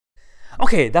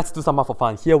Okay, let's do some more for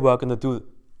fun. Here we're going to do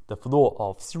the floor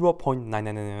of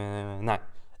 0.9999,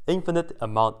 infinite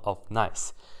amount of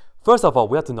nines. First of all,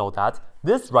 we have to know that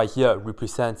this right here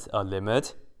represents a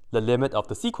limit, the limit of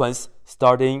the sequence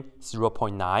starting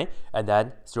 0.9 and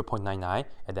then 0.99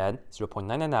 and then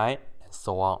 0.999 and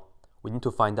so on. We need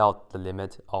to find out the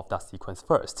limit of that sequence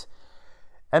first.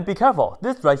 And be careful,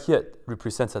 this right here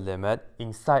represents a limit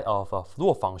inside of a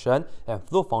floor function, and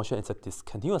floor function is a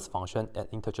discontinuous function at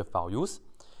integer values.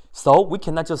 So we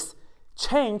cannot just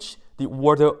change the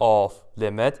order of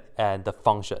limit and the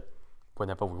function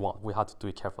whenever we want. We have to do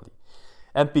it carefully.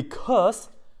 And because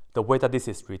the way that this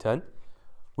is written,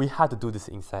 we have to do this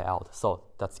inside out. So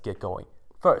let's get going.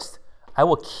 First, I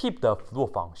will keep the floor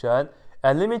function,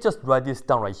 and let me just write this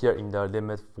down right here in the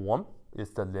limit form.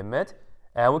 It's the limit.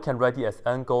 And we can write it as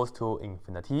n goes to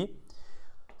infinity.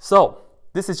 So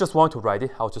this is just one to write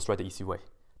it. I'll just write the easy way.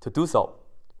 To do so,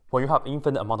 when you have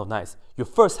infinite amount of nines, you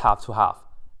first have to have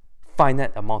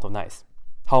finite amount of nines.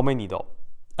 How many though?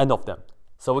 N of them.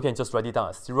 So we can just write it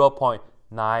down as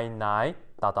 0.99 ...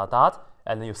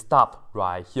 and then you stop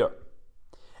right here.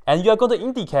 And you are going to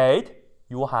indicate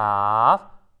you have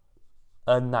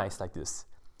n nines like this.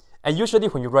 And usually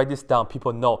when you write this down,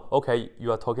 people know, okay,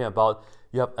 you are talking about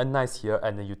you have n nines here,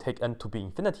 and then you take n to be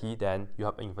infinity, then you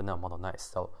have infinite amount of nines.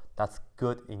 So that's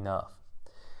good enough.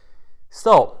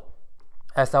 So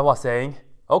as I was saying,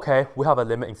 okay, we have a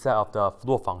limit inside of the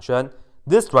floor function.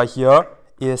 This right here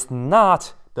is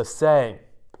not the same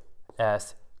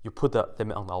as you put the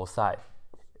limit on the outside.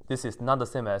 This is not the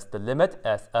same as the limit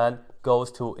as n goes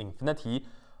to infinity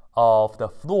of the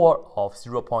floor of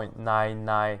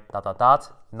 0.99 ...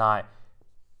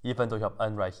 even though you have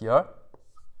n right here.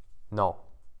 No.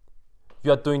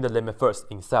 You are doing the limit first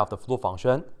inside of the floor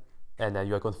function, and then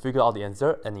you are going to figure out the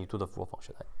answer, and then you do the floor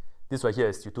function. This right here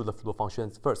is you do the floor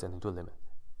functions first and then do the limit.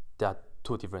 They are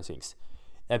two different things.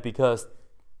 And because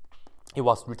it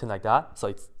was written like that, so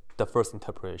it's the first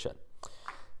interpretation.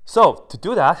 So to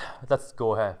do that, let's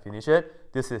go ahead and finish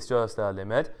it. This is just the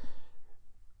limit.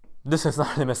 This is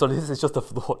not a limit, so this is just the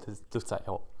floor. This side.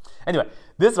 Anyway,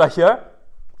 this right here,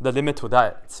 the limit to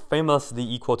that is famously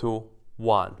equal to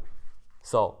 1.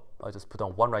 So I'll just put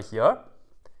on 1 right here.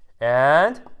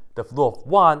 And the floor of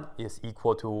 1 is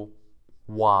equal to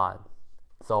 1.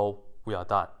 So we are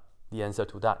done. The answer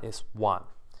to that is 1.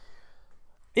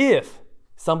 If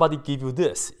somebody give you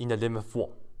this in the limit form,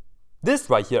 this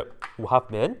right here will have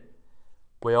been,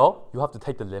 well, you have to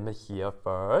take the limit here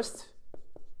first.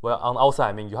 Well, on the outside,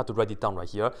 I mean, you have to write it down right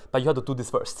here, but you have to do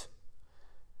this first.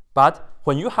 But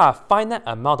when you have finite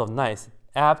amount of nines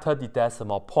after the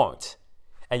decimal point,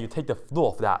 and you take the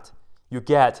floor of that, you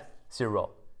get 0.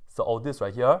 So all this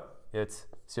right here, it's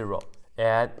 0.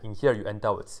 And in here, you end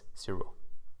up with 0.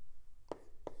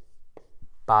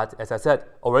 But as I said,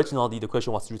 originally the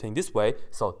question was written this way,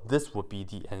 so this would be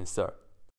the answer.